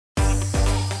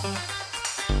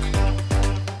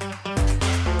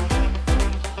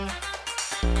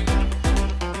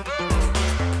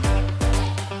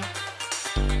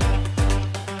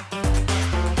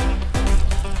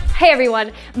Hey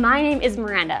everyone, my name is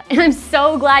Miranda, and I'm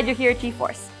so glad you're here at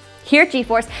G-Force. Here at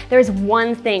G-Force, there is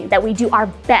one thing that we do our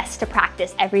best to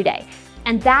practice every day,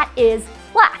 and that is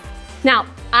laugh. Now,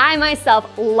 I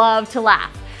myself love to laugh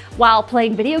while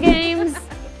playing video games,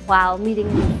 while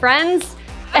meeting new friends,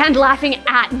 and laughing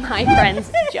at my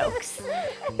friends' jokes.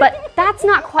 But that's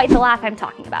not quite the laugh I'm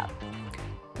talking about.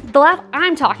 The laugh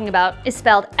I'm talking about is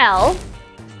spelled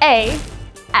L-A-F.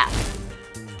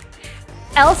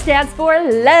 L stands for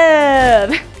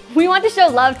love. We want to show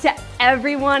love to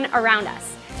everyone around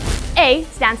us. A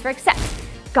stands for accept.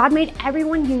 God made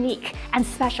everyone unique and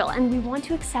special, and we want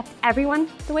to accept everyone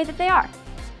the way that they are.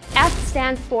 F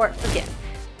stands for forgive.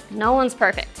 No one's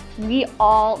perfect. We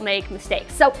all make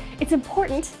mistakes, so it's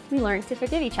important we learn to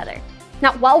forgive each other.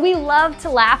 Now, while we love to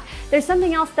laugh, there's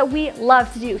something else that we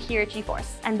love to do here at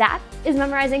G-Force, and that is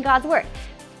memorizing God's Word.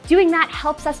 Doing that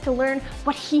helps us to learn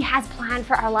what He has planned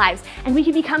for our lives, and we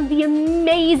can become the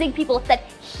amazing people that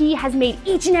He has made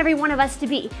each and every one of us to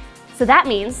be. So that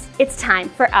means it's time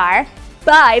for our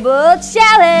Bible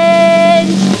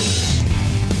Challenge!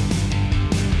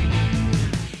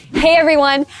 Hey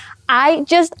everyone, I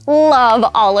just love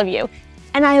all of you,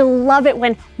 and I love it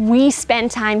when we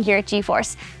spend time here at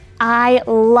G-Force. I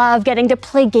love getting to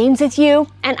play games with you,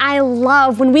 and I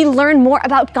love when we learn more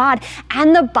about God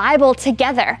and the Bible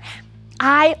together.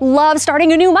 I love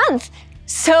starting a new month.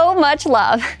 So much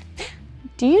love.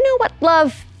 Do you know what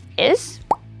love is?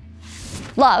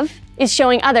 Love is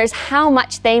showing others how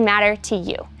much they matter to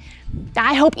you.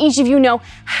 I hope each of you know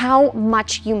how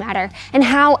much you matter and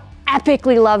how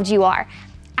epically loved you are.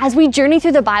 As we journey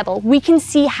through the Bible, we can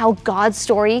see how God's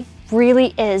story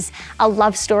really is a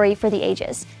love story for the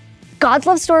ages. God's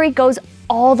love story goes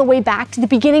all the way back to the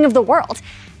beginning of the world,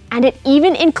 and it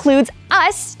even includes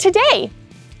us today.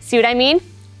 See what I mean?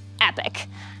 Epic.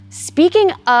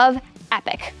 Speaking of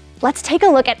epic, let's take a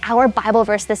look at our Bible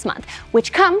verse this month,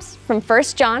 which comes from 1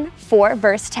 John 4,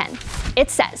 verse 10.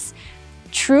 It says,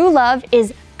 "True love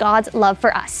is God's love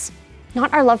for us,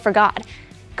 not our love for God.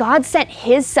 God sent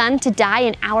His Son to die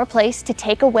in our place to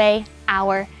take away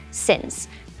our sins."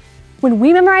 When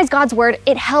we memorize God's Word,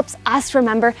 it helps us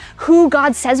remember who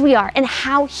God says we are and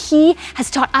how He has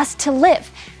taught us to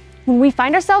live. When we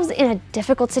find ourselves in a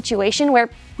difficult situation where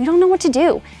we don't know what to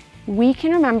do, we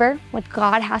can remember what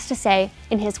God has to say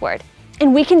in His Word,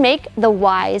 and we can make the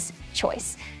wise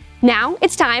choice. Now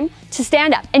it's time to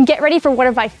stand up and get ready for one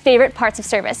of my favorite parts of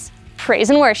service, praise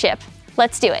and worship.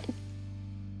 Let's do it.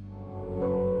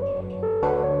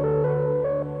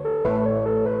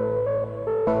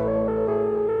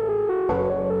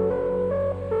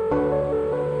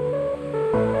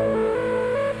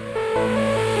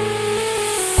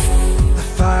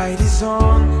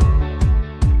 On.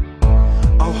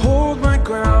 I'll hold my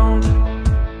ground.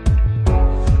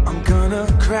 I'm gonna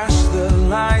crash the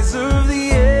lies of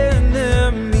the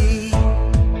enemy.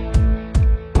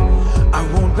 I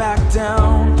won't back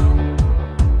down.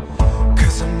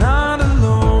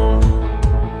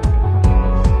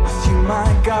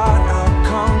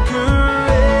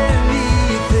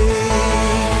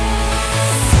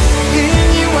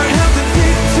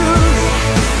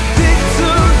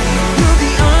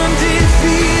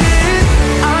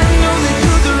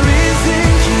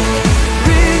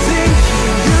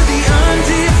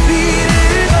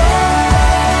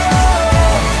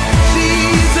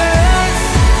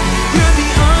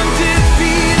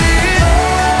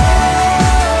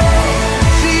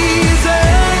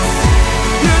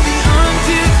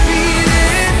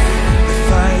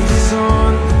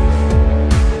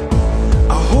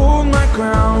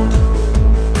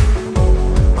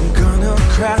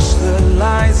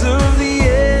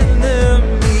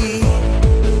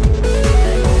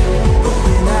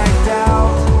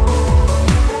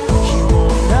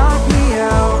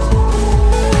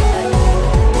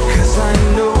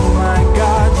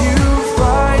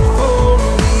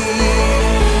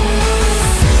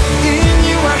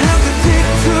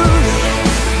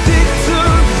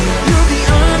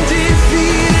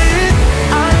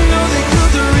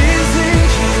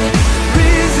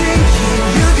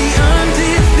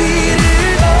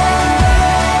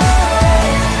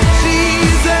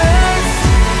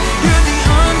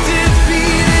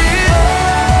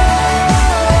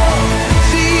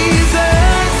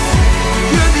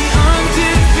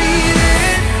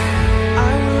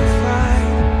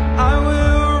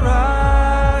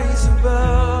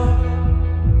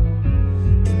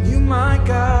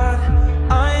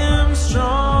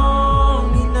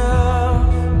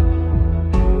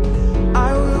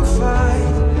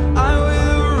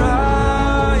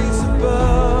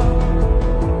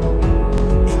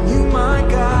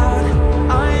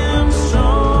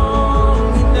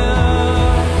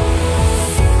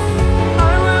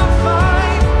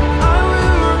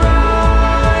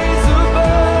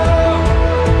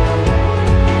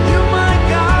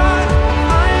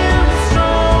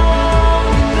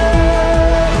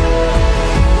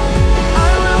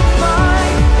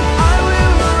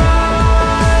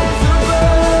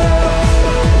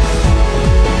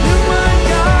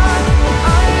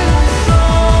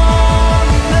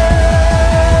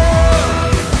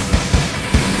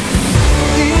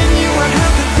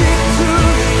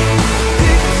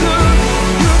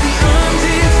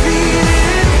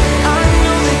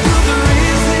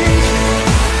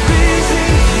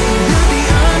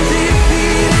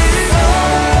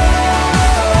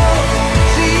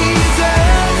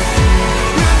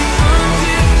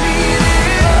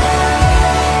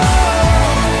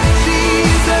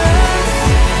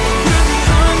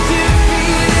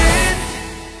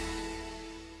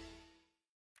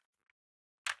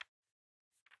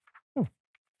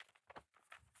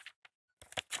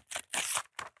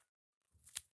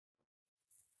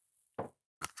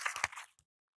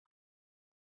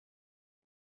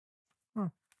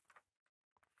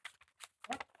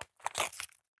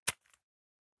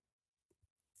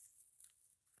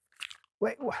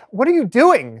 Wait, what are you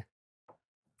doing?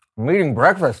 I'm eating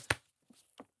breakfast.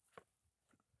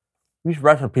 These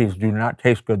recipes do not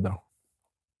taste good, though.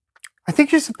 I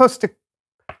think you're supposed to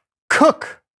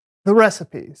cook the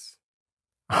recipes.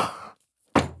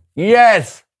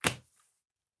 Yes.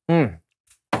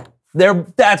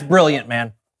 That's brilliant,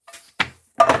 man.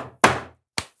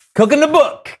 Cooking the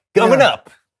book coming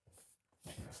up.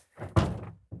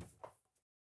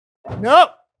 No!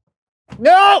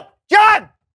 No! John!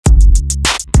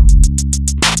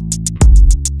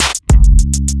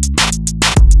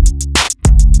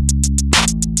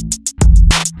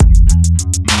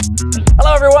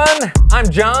 Hello, everyone. I'm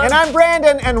John. And I'm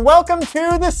Brandon, and welcome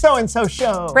to the So-and-So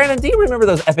Show. Brandon, do you remember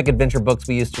those epic adventure books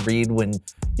we used to read when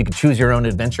you could choose your own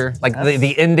adventure? Like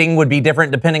the ending would be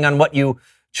different depending on what you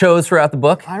chose throughout the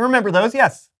book? I remember those,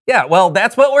 yes. Yeah, well,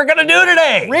 that's what we're gonna do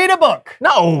today. Read a book.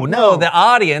 No, the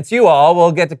audience, you all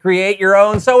will get to create your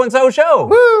own So-and-So show.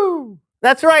 Woo!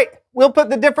 That's right. We'll put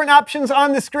the different options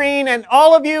on the screen, and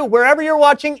all of you, wherever you're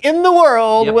watching in the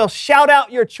world, will shout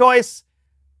out your choice.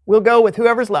 We'll go with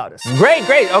whoever's loudest. Great.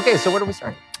 Okay, so where do we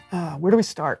start? Where do we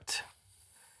start?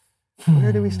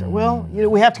 Where do we start? Well,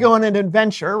 we have to go on an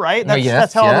adventure, right?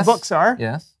 That's how all the books are.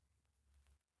 Yes.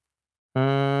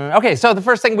 Okay, so the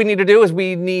first thing we need to do is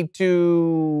we need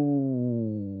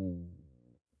to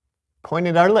point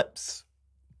at our lips.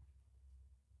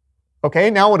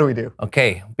 Okay, now what do we do?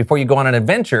 Okay, before you go on an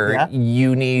adventure,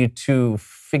 you need to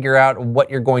figure out what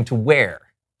you're going to wear.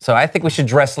 So I think we should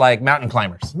dress like mountain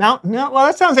climbers. Well,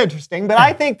 that sounds interesting, but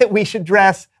I think that we should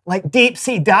dress like deep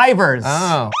sea divers.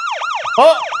 Oh.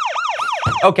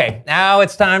 Okay, now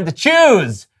it's time to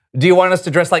choose. Do you want us to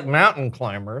dress like mountain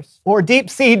climbers? Or deep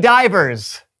sea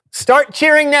divers? Start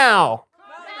cheering now.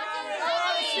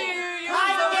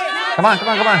 Come on. Come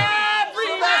on.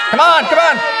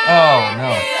 Oh,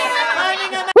 no.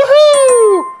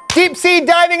 Woohoo! Deep sea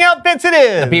diving outfits it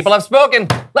is. The people have spoken.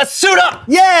 Let's suit up.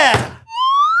 Yeah!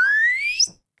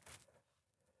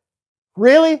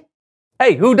 Really?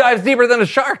 Hey, who dives deeper than a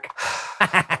shark?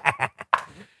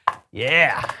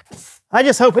 Yeah. I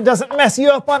just hope it doesn't mess you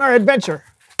up on our adventure.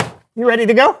 You ready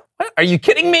to go? What? Are you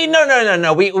kidding me?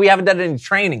 No. We haven't done any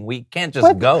training. We can't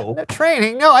just go. No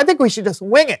training? No, I think we should just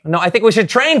wing it. No, I think we should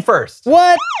train first.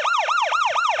 What?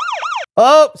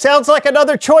 Oh, sounds like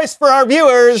another choice for our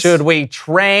viewers. Should we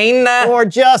train? Or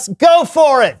just go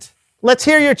for it? Let's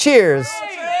hear your cheers.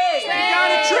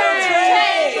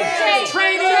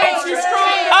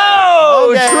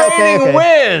 Oh, training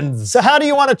wins. So how do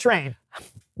you want to train?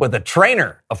 With a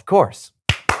trainer, of course.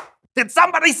 Did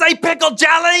somebody say pickle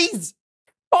jellies?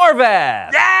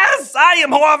 Horvath! Yes, I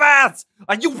am Horvath.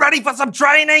 Are you ready for some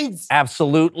trainings?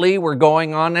 Absolutely, we're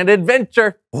going on an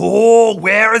adventure. Oh,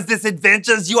 where is this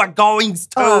adventures you are going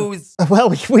to?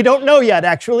 Well, we don't know yet,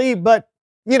 actually, but,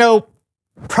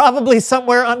 probably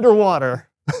somewhere underwater.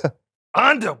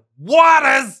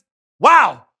 Underwaters?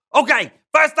 Wow. Okay,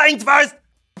 first things first,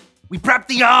 we prep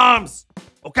the arms.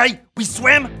 Okay, we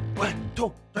swim. 1,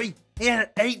 2, 3,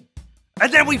 8.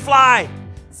 And then we fly.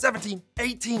 17,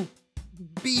 18,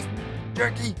 beef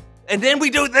jerky. And then we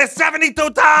do this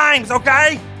 72 times,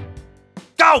 okay?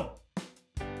 Go!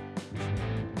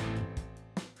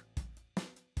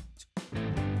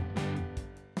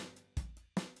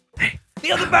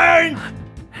 Feel the burn!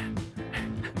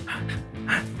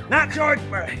 Not short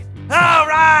burn. All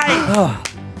right!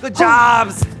 Good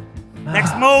jobs.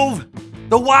 Next move,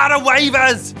 the water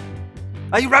waivers.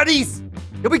 Are you ready?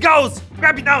 Here we go.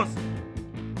 Grab your nose.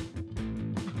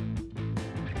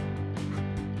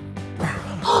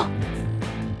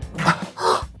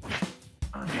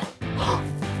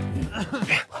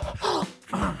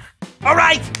 All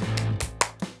right.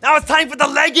 Now it's time for the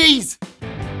leggies.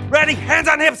 Ready? Hands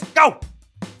on hips. Go.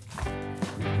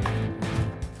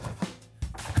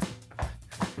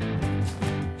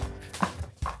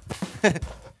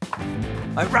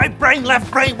 My right brain, left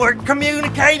brain, we're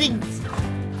communicating.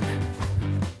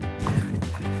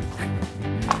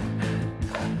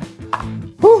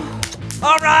 Whew.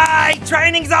 All right,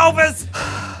 training's over.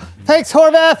 Thanks,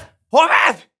 Horvath.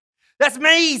 Horvath, that's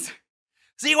me.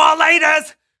 See you all later.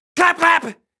 Clap,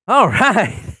 clap. All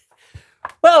right.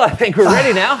 Well, I think we're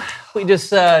ready now. We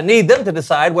just need them to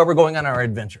decide where we're going on our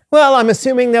adventure. Well, I'm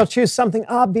assuming they'll choose something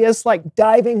obvious like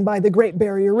diving by the Great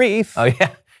Barrier Reef. Oh, yeah.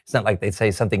 It's not like they'd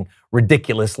say something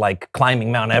ridiculous like climbing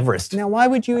Mount Everest. Now, why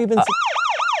would you even say...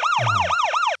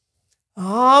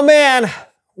 Oh, man.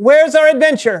 Where's our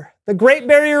adventure? The Great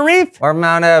Barrier Reef? Or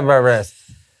Mount Everest?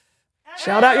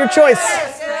 Shout out your choice.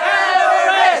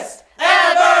 Everest!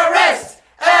 Everest!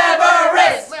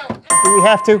 Everest! Do we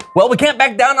have to? Well, we can't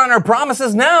back down on our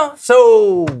promises now,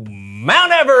 so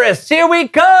Mount Everest, here we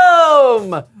come!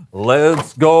 Abram!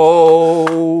 Let's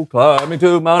go climbing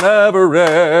to Mount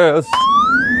Everest.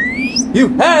 You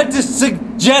had to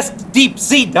suggest deep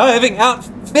sea diving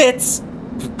outfits.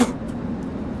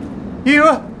 You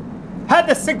had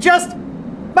to suggest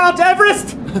Mount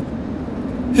Everest?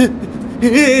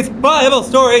 It's Bible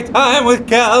story time with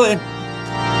Callan.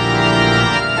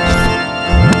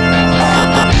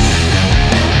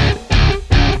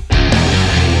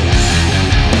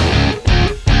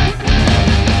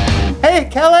 Hey,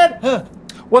 Kellen!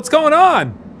 What's going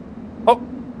on? Oh,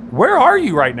 where are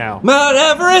you right now? Mount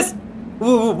Everest?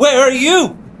 Where are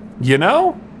you? You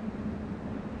know?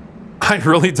 I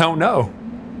really don't know.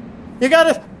 You got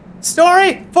a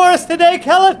story for us today,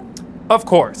 Kellen? Of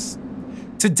course.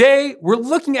 Today, we're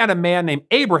looking at a man named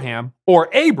Abraham, or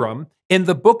Abram, in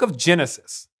the book of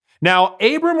Genesis. Now,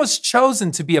 Abram was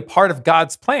chosen to be a part of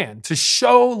God's plan to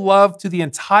show love to the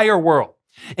entire world.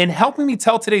 And helping me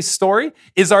tell today's story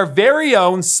is our very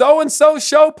own So-and-So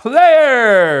Show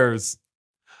players.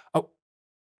 Oh,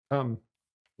 thank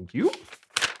you.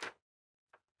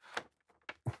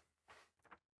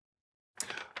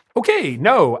 Okay,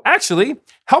 no, actually,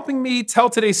 helping me tell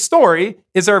today's story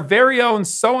is our very own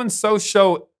So-and-So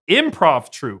Show improv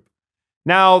troupe.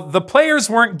 Now, the players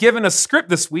weren't given a script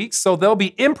this week, so they'll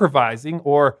be improvising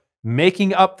or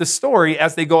making up the story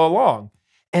as they go along.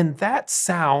 And that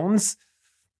sounds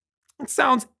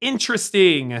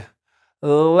interesting.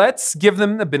 Let's give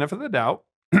them the benefit of the doubt.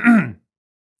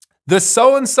 The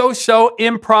So-and-So Show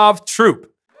improv troupe.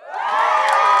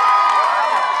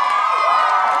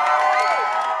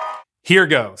 Here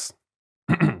goes.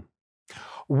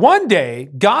 One day,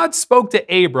 God spoke to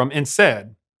Abram and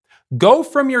said, "Go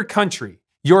from your country,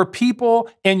 your people,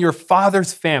 and your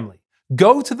father's family.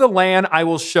 Go to the land I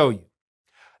will show you."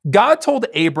 God told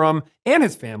Abram and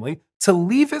his family to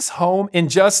leave his home and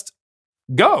just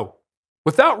go,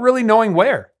 without really knowing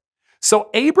where. So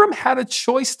Abram had a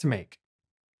choice to make.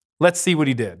 Let's see what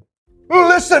he did.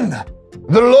 Listen,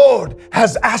 the Lord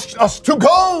has asked us to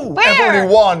go, Where?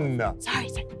 everyone. Sorry.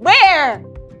 Where?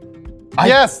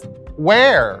 Yes,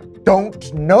 where?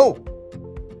 Don't know.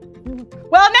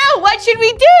 Well, now what should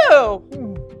we do?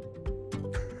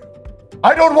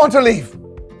 I don't want to leave.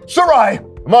 Sarai,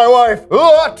 my wife,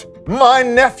 Lot, my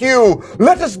nephew,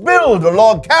 let us build a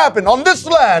log cabin on this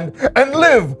land and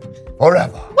live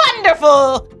forever.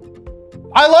 Wonderful.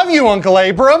 I love you, Uncle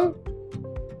Abram.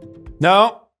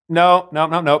 No.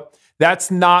 That's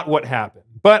not what happened.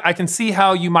 But I can see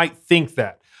how you might think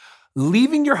that.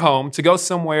 Leaving your home to go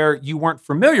somewhere you weren't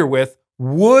familiar with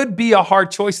would be a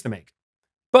hard choice to make.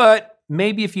 But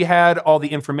maybe if you had all the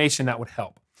information, that would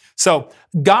help. So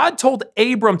God told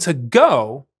Abram to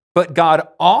go, but God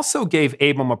also gave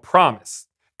Abram a promise.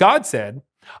 God said,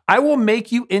 "I will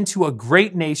make you into a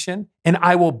great nation, and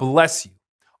I will bless you.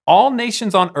 All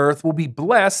nations on earth will be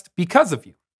blessed because of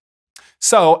you."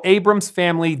 So Abram's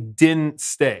family didn't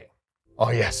stay.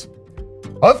 Oh, yes.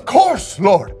 Of course,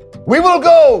 Lord. We will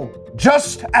go,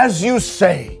 just as you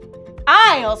say.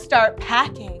 I'll start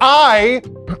packing. I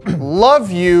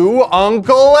love you,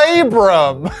 Uncle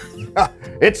Abram.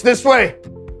 It's this way.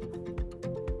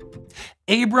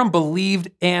 Abram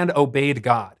believed and obeyed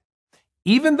God.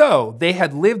 Even though they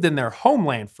had lived in their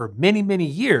homeland for many, many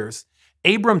years,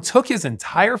 Abram took his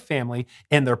entire family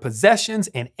and their possessions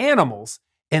and animals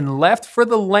and left for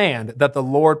the land that the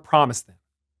Lord promised them.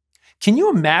 Can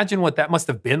you imagine what that must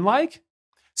have been like?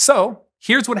 So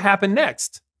here's what happened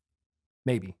next.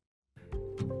 Maybe.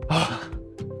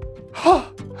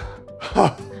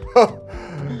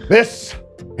 This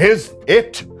is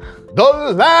it,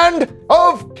 the land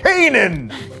of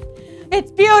Canaan.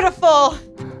 It's beautiful.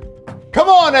 Come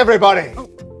on, everybody.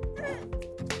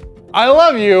 I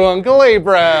love you, Uncle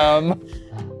Abram.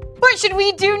 What should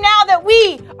we do now that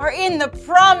we are in the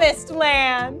promised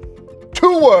land?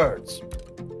 2 words.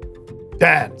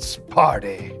 Dance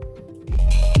party.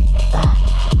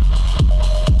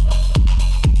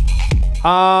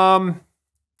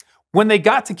 When they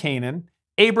got to Canaan,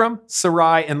 Abram,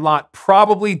 Sarai, and Lot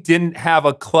probably didn't have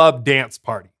a club dance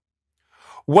party.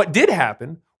 What did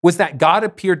happen was that God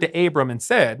appeared to Abram and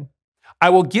said, "I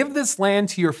will give this land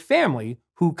to your family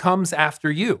who comes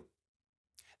after you."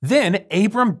 Then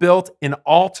Abram built an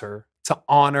altar to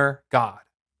honor God.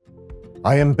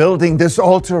 I am building this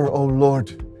altar, O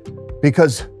Lord,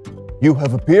 because you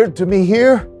have appeared to me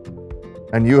here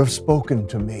and you have spoken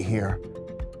to me here.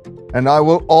 And I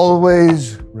will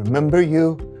always remember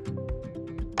you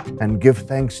and give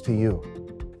thanks to you.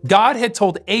 God had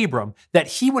told Abram that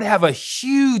he would have a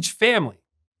huge family.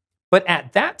 But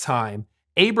at that time,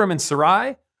 Abram and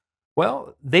Sarai,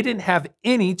 well, they didn't have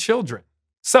any children.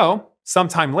 So,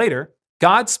 sometime later,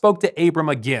 God spoke to Abram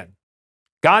again.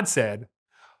 God said,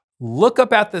 "Look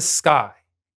up at the sky.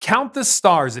 Count the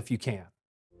stars if you can."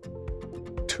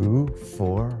 2,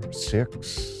 4,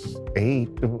 6, 8.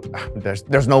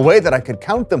 There's no way that I could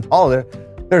count them all.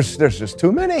 There's just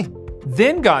too many.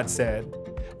 Then God said,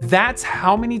 "That's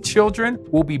how many children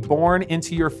will be born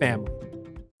into your family."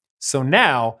 So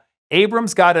now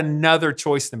Abram's got another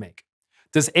choice to make.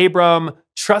 Does Abram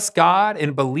trust God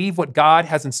and believe what God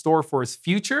has in store for his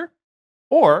future?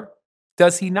 Or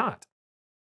does he not?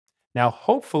 Now,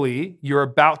 hopefully, you're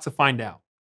about to find out.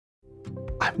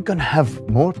 I'm gonna have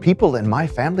more people in my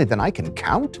family than I can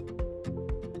count?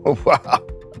 Oh, wow.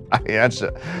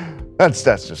 That's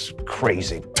just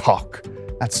crazy talk.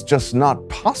 That's just not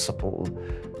possible.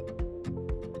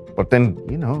 But then,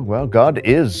 well, God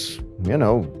is,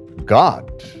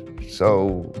 God.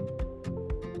 So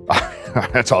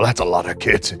that's a lot of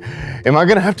kids. Am I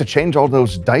gonna have to change all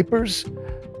those diapers?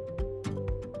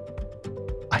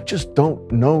 I just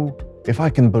don't know if I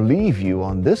can believe you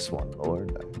on this one,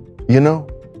 Lord.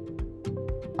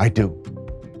 I do.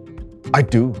 I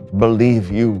do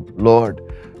believe you, Lord.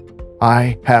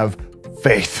 I have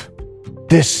faith.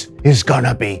 This is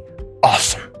gonna be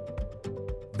awesome.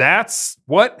 That's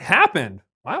what happened.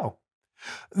 Wow.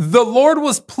 The Lord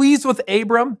was pleased with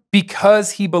Abram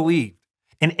because he believed,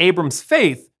 and Abram's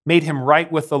faith made him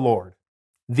right with the Lord.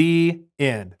 The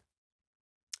end.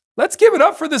 Let's give it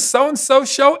up for the So-and-So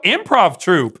Show improv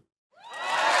troupe.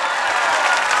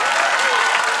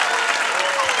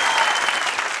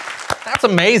 That's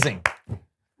amazing.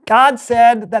 God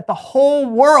said that the whole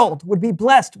world would be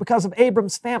blessed because of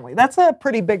Abram's family. That's a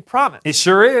pretty big promise. It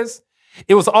sure is.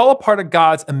 It was all a part of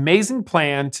God's amazing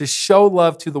plan to show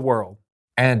love to the world.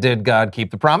 And did God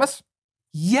keep the promise?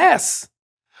 Yes.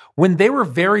 When they were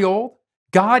very old,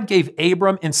 God gave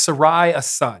Abram and Sarai a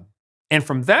son. And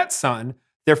from that son,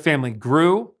 their family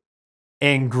grew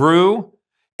and grew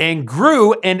and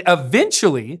grew and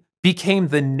eventually became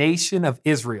the nation of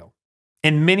Israel.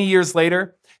 And many years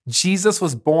later, Jesus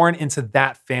was born into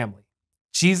that family.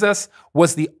 Jesus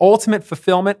was the ultimate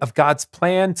fulfillment of God's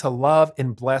plan to love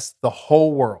and bless the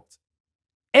whole world.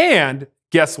 And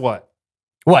guess what?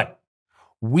 What?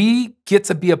 We get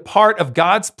to be a part of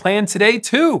God's plan today,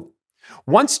 too.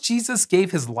 Once Jesus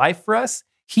gave his life for us,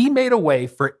 he made a way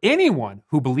for anyone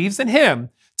who believes in him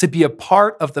to be a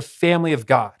part of the family of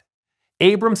God.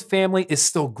 Abram's family is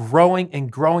still growing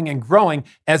and growing and growing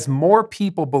as more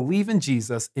people believe in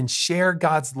Jesus and share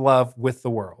God's love with the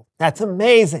world. That's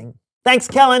amazing. Thanks,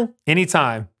 Kellen.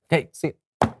 Anytime. Hey, see,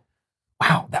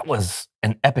 wow, that was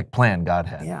an epic plan God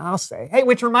had. Yeah, I'll say. Hey,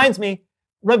 which reminds me,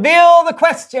 reveal the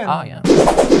question. Oh, yeah.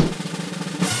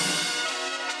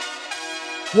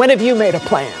 When have you made a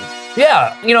plan?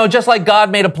 Yeah, just like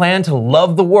God made a plan to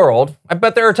love the world, I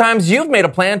bet there are times you've made a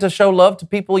plan to show love to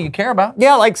people you care about.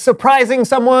 Yeah, like surprising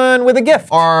someone with a gift.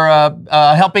 Or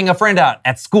helping a friend out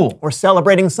at school. Or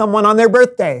celebrating someone on their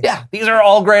birthday. Yeah, these are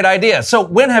all great ideas. So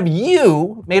when have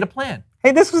you made a plan?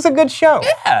 Hey, this was a good show.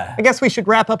 Yeah. I guess we should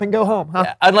wrap up and go home, huh?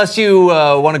 Yeah, unless you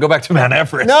want to go back to Mount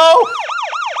Everest. No!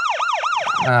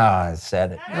 Oh, I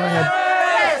said it. Go ahead.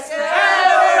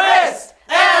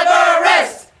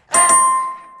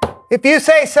 If you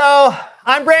say so,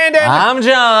 I'm Brandon. I'm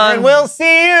John. And we'll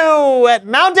see you at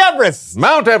Mount Everest.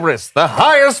 Mount Everest, the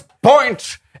highest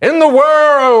point in the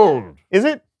world. Is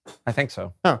it? I think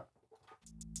so. Oh.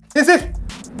 Is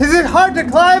it hard to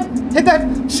climb? Hit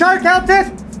that shark outfit?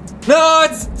 No,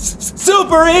 it's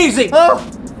super easy. Oh.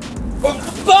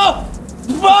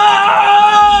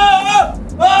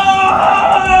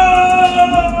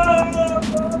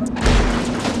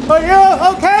 Are you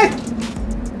okay?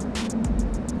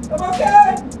 I'm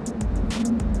okay.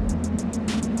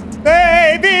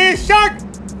 Baby shark!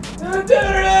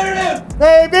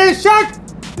 Baby shark!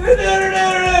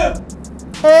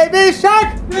 Baby shark!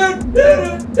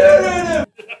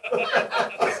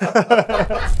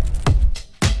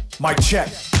 Mic check.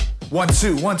 1,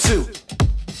 2, 1, 2.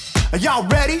 Are y'all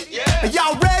ready? Yeah. Are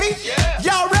y'all ready? Yeah.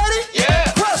 Y'all ready?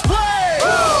 Yeah. Press play!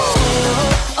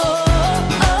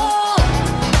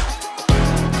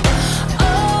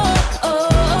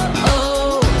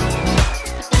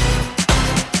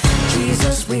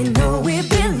 Jesus, we know we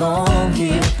belong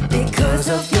here because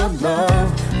of your love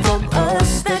for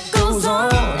us that goes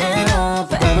on and on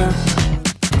forever.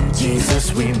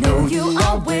 Jesus, we know you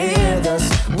are with us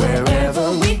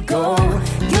wherever we go.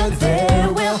 You're there,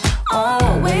 we'll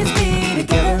always be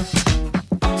together.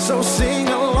 So sing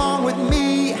along with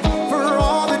me for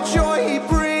all the joy he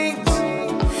brings.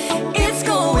 It's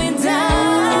going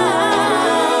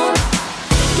down.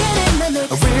 Get in the mix.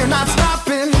 We're not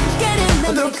stopping. Get in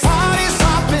the The mix. party's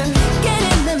hopping. Get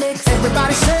in the mix.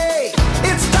 Everybody say,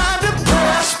 it's time to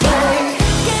press play.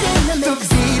 Get in the The mix.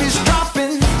 beat is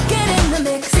dropping, Get in the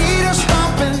mix. feet are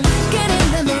stomping. Get in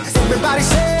the mix. Everybody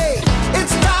say,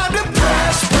 it's time to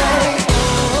press play.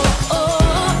 Oh,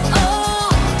 oh, oh.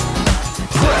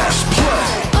 Press play,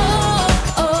 Oh,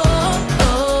 oh,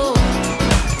 oh.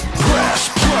 press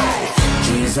play.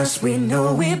 Jesus, we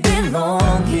know we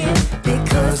belong here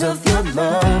because of your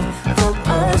love for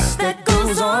us that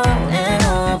goes on and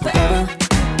on forever.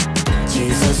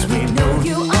 Jesus, we know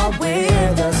you are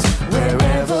with us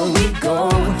wherever we go.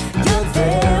 You're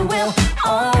there, we'll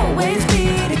always be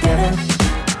together.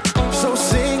 So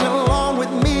sing along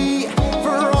with me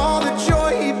for all the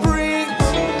joy he brings.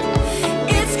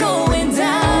 It's going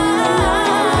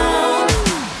down.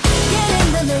 Get in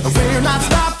the mix. We're not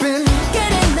stopping,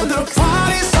 Get in the the mix.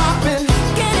 party's hopping.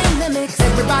 Get in the mix.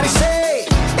 Everybody say,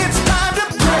 it's time to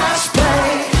press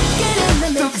play. Get in the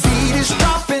The mix. beat is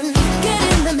dropping, Get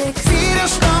in the mix. feet are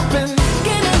stomping.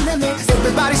 Get in the mix.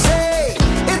 Everybody say,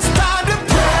 it's time to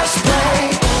press play.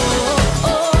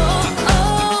 Oh, oh,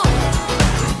 oh.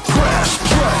 Press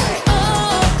play, Oh,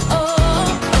 oh,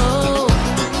 oh.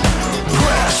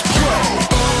 press play,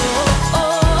 Oh,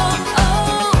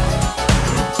 oh,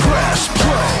 press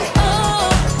play,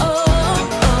 oh,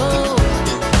 oh.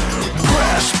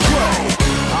 press play.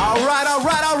 All right, all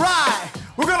right, all right.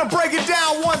 We're gonna break it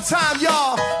down one time,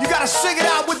 y'all. You gotta sing it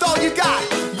out with all you got.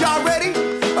 Y'all ready?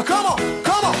 Come on,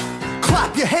 come on.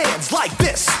 Clap your hands like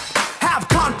this. Have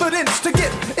confidence to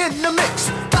get in the mix.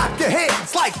 Clap your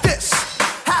hands like this.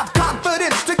 Have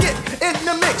confidence to get in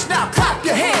the mix. Now clap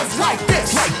your hands like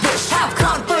this. Like this. Have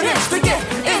confidence to get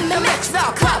in the mix.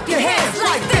 Now clap your hands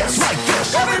like this. Like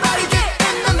this. Everybody get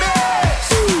in the mix.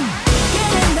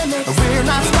 Get in the mix. We're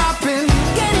not stopping.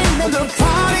 Get in the The mix.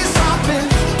 party's hopping.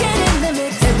 Get in the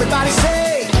mix. Everybody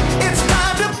say, it's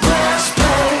time to press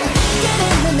play. Get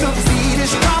in the The mix. beat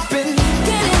is dropping,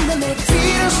 Get in the mix.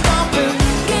 feet are stomping.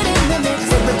 Get in the mix.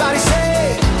 Everybody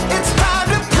say, it's time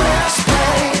to press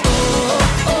play.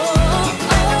 Oh, oh,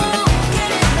 oh.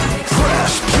 Get in the mix.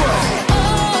 Press play, Oh,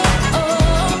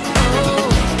 oh, oh.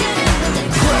 Get in the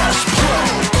mix. press play,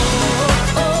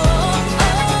 Oh,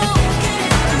 oh. Get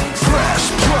in the mix. press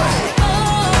play,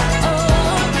 Oh,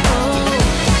 oh,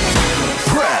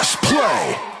 press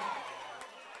play.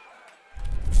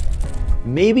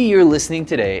 Maybe you're listening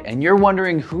today and you're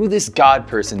wondering who this God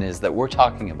person is that we're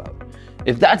talking about.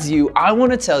 If that's you, I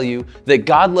want to tell you that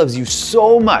God loves you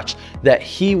so much that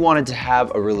He wanted to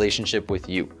have a relationship with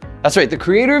you. That's right, the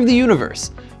creator of the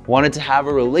universe wanted to have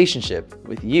a relationship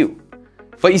with you.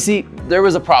 But you see, there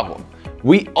was a problem.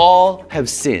 We all have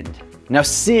sinned. Now,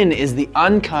 sin is the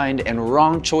unkind and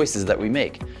wrong choices that we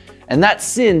make. And that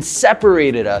sin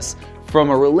separated us from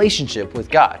a relationship with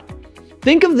God.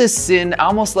 Think of this sin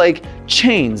almost like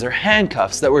chains or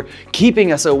handcuffs that were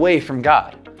keeping us away from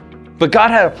God. But God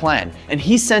had a plan, and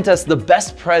He sent us the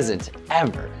best present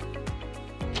ever.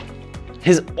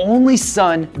 His only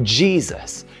Son,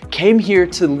 Jesus, came here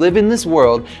to live in this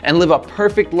world and live a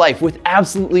perfect life with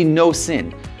absolutely no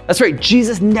sin. That's right,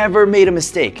 Jesus never made a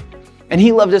mistake. And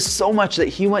He loved us so much that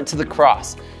He went to the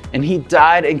cross, and He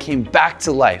died and came back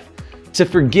to life to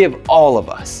forgive all of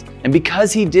us. And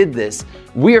because He did this,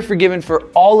 we are forgiven for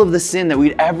all of the sin that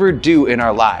we'd ever do in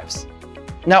our lives.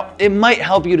 Now, it might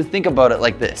help you to think about it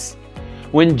like this.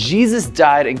 When Jesus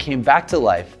died and came back to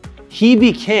life, He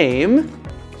became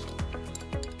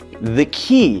the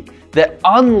key that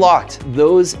unlocked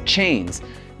those chains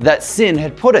that sin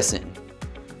had put us in.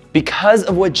 Because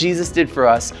of what Jesus did for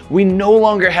us, we no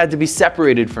longer had to be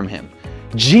separated from Him.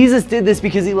 Jesus did this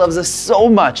because He loves us so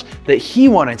much that He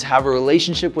wanted to have a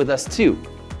relationship with us too.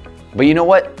 But you know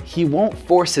what? He won't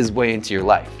force His way into your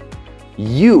life.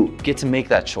 You get to make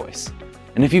that choice.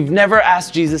 And if you've never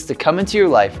asked Jesus to come into your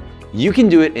life, you can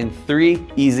do it in 3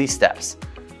 easy steps.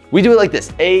 We do it like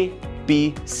this: A,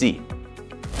 B, C.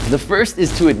 The first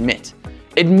is to admit.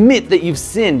 Admit that you've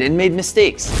sinned and made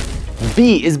mistakes.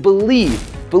 B is believe.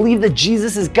 Believe that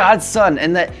Jesus is God's Son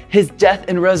and that His death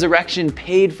and resurrection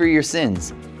paid for your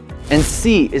sins. And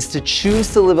C is to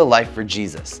choose to live a life for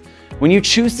Jesus. When you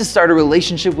choose to start a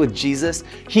relationship with Jesus,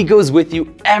 He goes with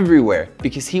you everywhere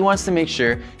because He wants to make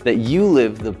sure that you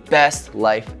live the best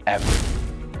life ever.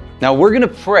 Now we're gonna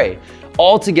pray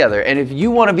all together, and if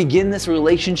you wanna begin this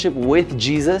relationship with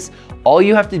Jesus, all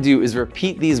you have to do is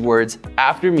repeat these words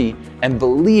after me and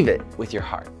believe it with your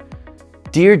heart.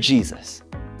 Dear Jesus,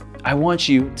 I want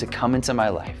you to come into my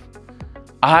life.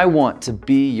 I want to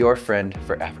be your friend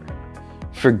forever.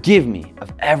 Forgive me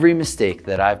of every mistake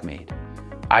that I've made.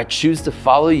 I choose to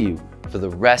follow you for the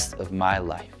rest of my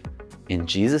life. In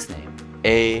Jesus' name,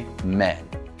 amen.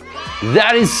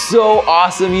 That is so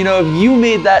awesome. You know, if you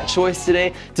made that choice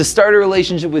today to start a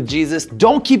relationship with Jesus,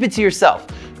 don't keep it to yourself.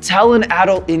 Tell an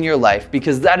adult in your life,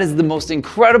 because that is the most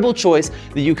incredible choice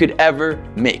that you could ever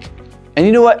make. And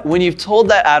you know what? When you've told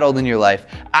that adult in your life,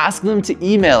 ask them to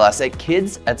email us at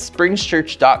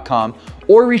kids@springschurch.com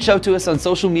or reach out to us on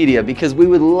social media, because we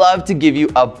would love to give you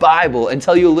a Bible and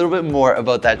tell you a little bit more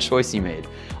about that choice you made.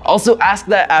 Also, ask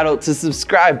that adult to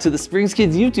subscribe to the Springs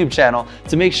Kids YouTube channel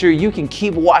to make sure you can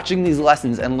keep watching these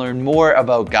lessons and learn more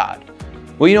about God.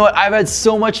 Well, you know what? I've had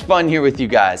so much fun here with you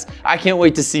guys. I can't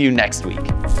wait to see you next week.